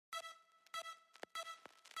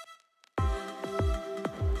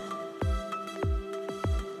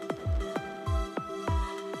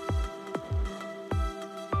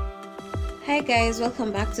Hi guys,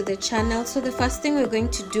 welcome back to the channel. So the first thing we're going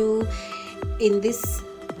to do in this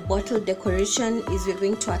bottle decoration is we're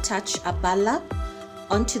going to attach a burlap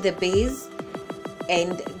onto the base,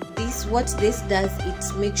 and what this does,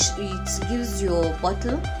 it gives your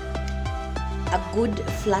bottle a good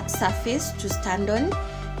flat surface to stand on,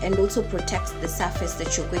 and also protects the surface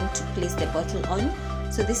that you're going to place the bottle on.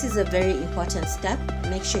 So this is a very important step.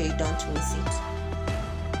 Make sure you don't miss it.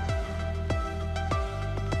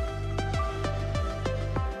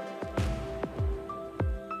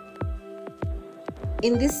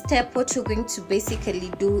 In this step, what you're going to basically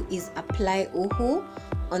do is apply oho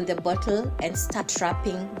on the bottle and start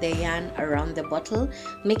wrapping the yarn around the bottle,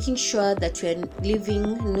 making sure that you're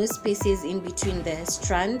leaving no spaces in between the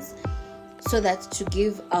strands, so that to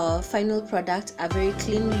give our final product a very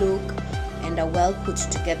clean look and a well put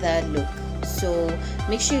together look. So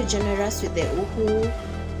make sure you're generous with the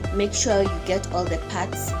oho, make sure you get all the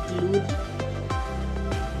parts glued,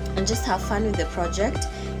 and just have fun with the project.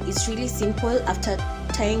 It's really simple. After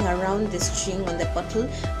tying around the string on the bottle,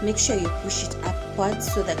 make sure you push it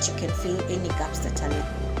upwards so that you can fill any gaps that are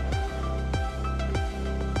left.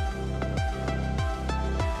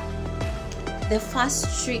 The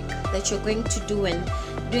first trick that you're going to do when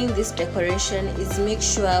doing this decoration is make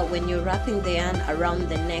sure when you're wrapping the yarn around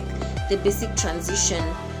the neck, the basic transition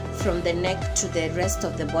from the neck to the rest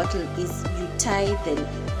of the bottle is you tie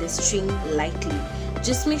the string lightly.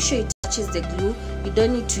 Just make sure it touches the glue. You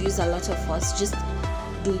don't need to use a lot of force, just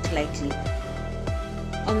do it lightly.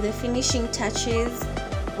 On the finishing touches,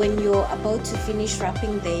 when you're about to finish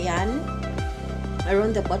wrapping the yarn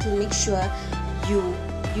around the bottle, make sure you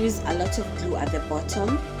use a lot of glue at the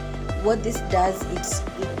bottom. What this does,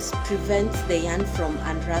 it prevents the yarn from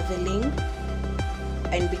unraveling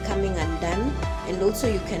and becoming undone, and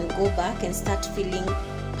also you can go back and start filling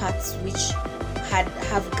parts which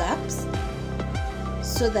have gaps,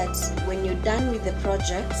 so that when you're done with the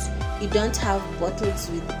project, you don't have bottles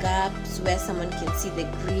with gaps where someone can see the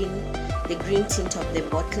green tint of the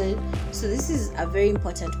bottle. So this is a very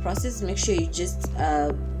important process. Make sure you just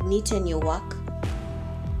neaten your work,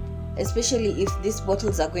 especially if these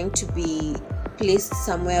bottles are going to be placed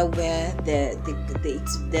somewhere where they're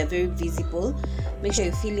very visible. Make sure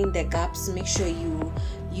you fill in the gaps. Make sure you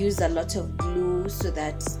use a lot of glue so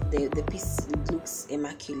that the piece looks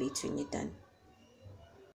immaculate when you're done.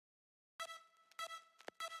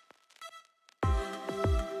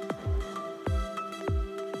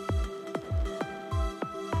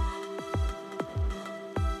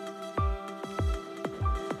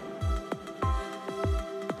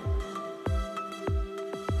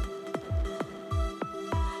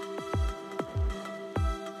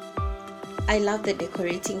 I love the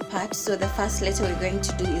decorating part. So the first letter we're going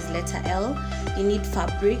to do is letter L. You need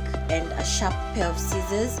fabric and a sharp pair of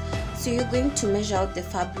scissors. So you're going to measure out the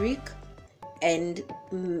fabric and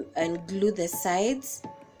glue the sides,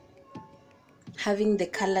 having the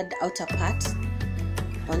colored outer part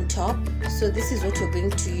on top. So this is what we're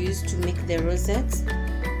going to use to make the rosettes,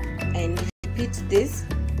 and repeat this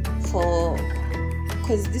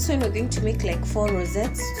because this one we're going to make like 4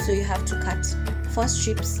 rosettes. So you have to cut 4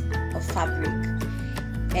 strips of fabric,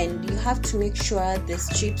 and you have to make sure the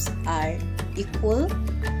strips are equal,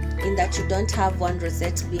 in that you don't have one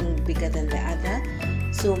rosette being bigger than the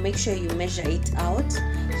other. So make sure you measure it out.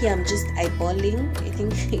 Here I'm just eyeballing. I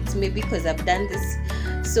think it's maybe because I've done this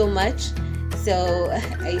so much, so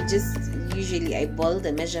I just usually eyeball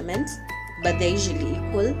the measurements, but they're usually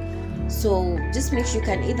equal. So just make sure you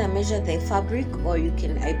can either measure the fabric or you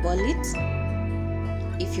can eyeball it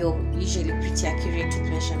if you're usually pretty accurate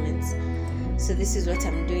with measurements. So this is what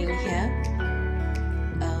I'm doing here.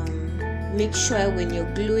 Make sure when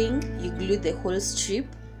you're gluing, you glue the whole strip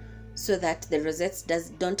so that the rosettes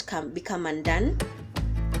don't become undone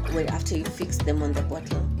after you fix them on the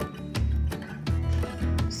bottle.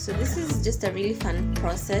 So this is just a really fun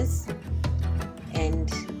process,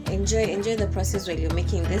 and enjoy the process while you're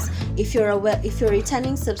making this. If you're a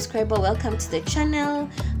returning subscriber, welcome to the channel.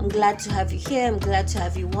 I'm glad to have you here. I'm glad to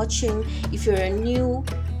have you watching. If you're a new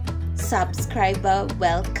subscriber,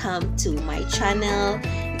 welcome to my channel.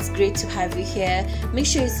 It's great to have you here. Make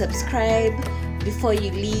sure you subscribe before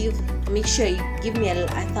you leave. Make sure you give me a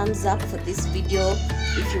thumbs up for this video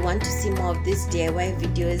if you want to see more of these DIY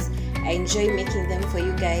videos. I enjoy making them for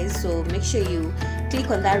you guys, so make sure you click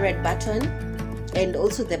on that red button and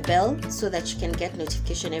also the bell so that you can get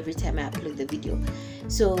notification every time I upload the video.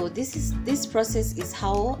 So this process is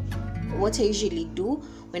what I usually do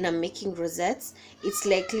when I'm making rosettes. It's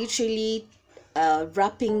like literally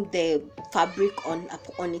wrapping the fabric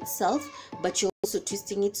on itself, but you're also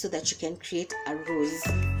twisting it so that you can create a rose.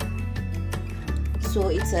 so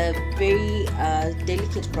it's a very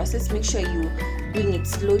delicate process. Make sure you doing it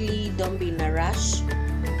slowly, don't be in a rush,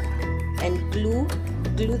 and glue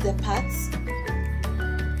the parts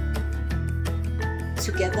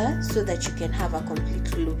together so that you can have a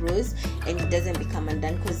complete rose and it doesn't become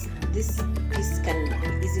undone, because this piece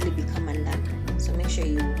can easily become undone, so make sure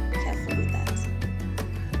you're careful with that.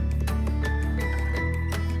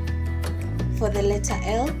 For the letter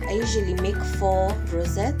L, I usually make 4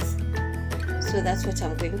 rosettes, so that's what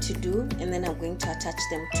I'm going to do, and then I'm going to attach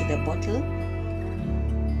them to the bottle.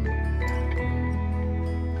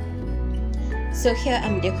 So here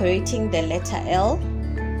I'm decorating the letter L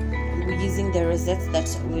using the rosettes that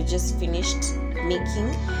we just finished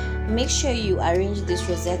making. Make sure you arrange these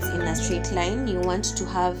rosettes in a straight line. You want to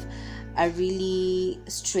have a really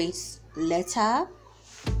straight letter,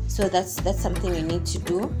 so that's something you need to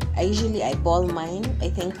do. I ball mine, I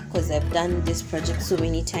think, because I've done this project so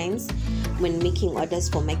many times when making orders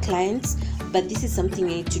for my clients, but this is something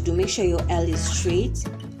you need to do. Make sure your L is straight.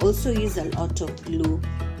 Also use a lot of glue.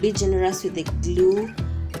 Be generous with the glue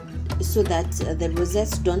so that the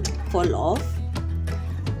rosettes don't fall off.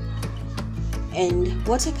 And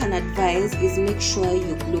what I can advise is make sure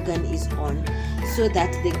your glue gun is on, so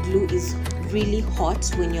that the glue is really hot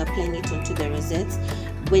when you're applying it onto the rosettes.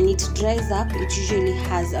 When it dries up, it usually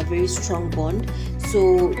has a very strong bond,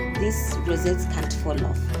 so these rosettes can't fall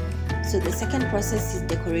off. So the second process is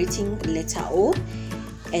decorating letter O,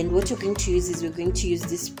 and what you're going to use is we're going to use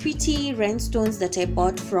these pretty rhinestones that I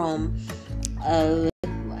bought from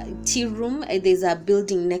Tea Room. There's a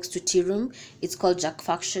building next to Tea Room. It's called Jack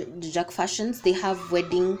Fashions. They have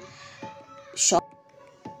wedding shops.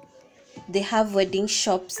 They have wedding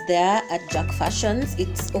shops there at Jack Fashions.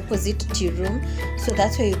 It's opposite Tea Room, so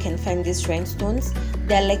that's where you can find these rhinestones.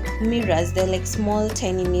 They're like mirrors. They're like small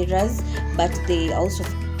tiny mirrors, but they also.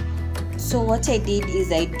 So what I did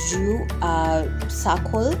is I drew a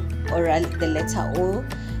circle, or the letter O.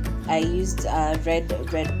 I used a red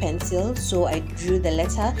pencil, so I drew the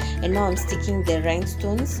letter, and now I'm sticking the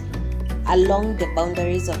rhinestones along the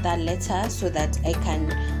boundaries of that letter so that I can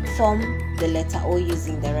form the letter O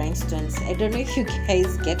using the rhinestones. I don't know if you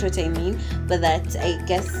guys get what I mean, but that I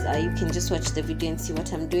guess you can just watch the video and see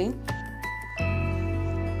what I'm doing.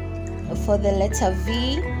 For the letter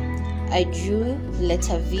V, I drew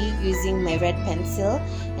letter V using my red pencil,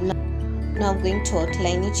 and now I'm going to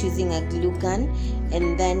outline it using a glue gun,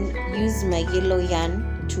 and then use my yellow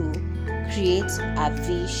yarn to create a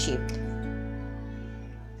V shape.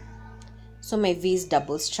 So my V is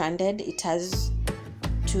double stranded. It has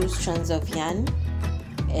 2 strands of yarn,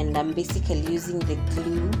 and I'm basically using the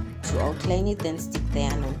glue to outline it, then stick the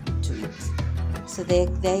yarn onto it. So there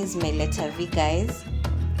is my letter V, guys.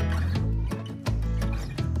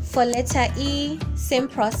 For letter E, same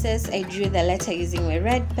process. I drew the letter using my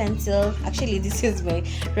red pencil. Actually, this is my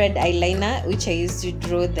red eyeliner, which I used to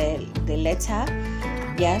draw the letter.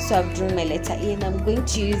 Yeah, so I've drawn my letter E, and I'm going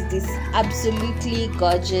to use these absolutely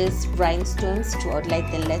gorgeous rhinestones to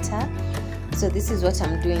outline the letter. So this is what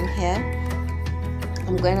I'm doing here.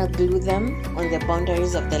 I'm going to glue them on the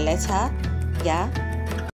boundaries of the letter. Yeah,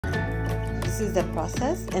 this is the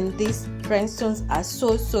process, and these rhinestones are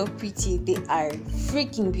so pretty. They are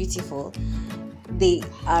freaking beautiful. They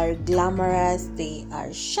are glamorous, they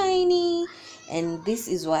are shiny, and this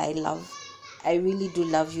is why I really do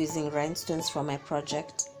love using rhinestones for my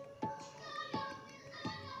project.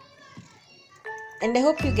 And I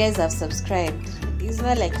hope you guys have subscribed. It's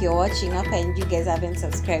not like you're watching up and you guys haven't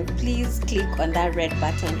subscribed. Please click on that red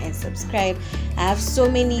button and subscribe. I have so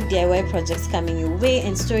many DIY projects coming your way,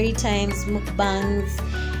 and story times, mukbangs,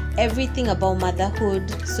 everything about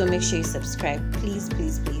motherhood, so make sure you subscribe, please.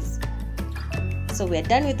 So we're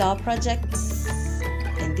done with our projects,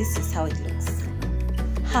 and this is how it looks.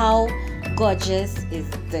 How gorgeous is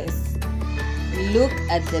this? Look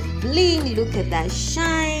at the bling, look at that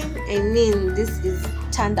shine. I mean, this is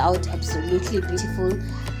turned out absolutely beautiful.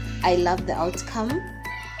 I love the outcome.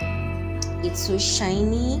 It's so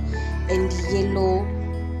shiny, and yellow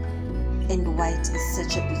and white is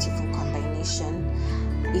such a beautiful combination.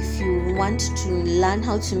 If you want to learn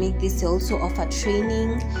how to make this, I also offer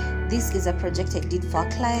training. This is a project I did for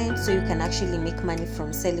a client, so you can actually make money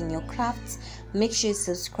from selling your crafts. Make sure you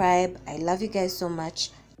subscribe. I love you guys so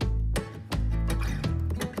much.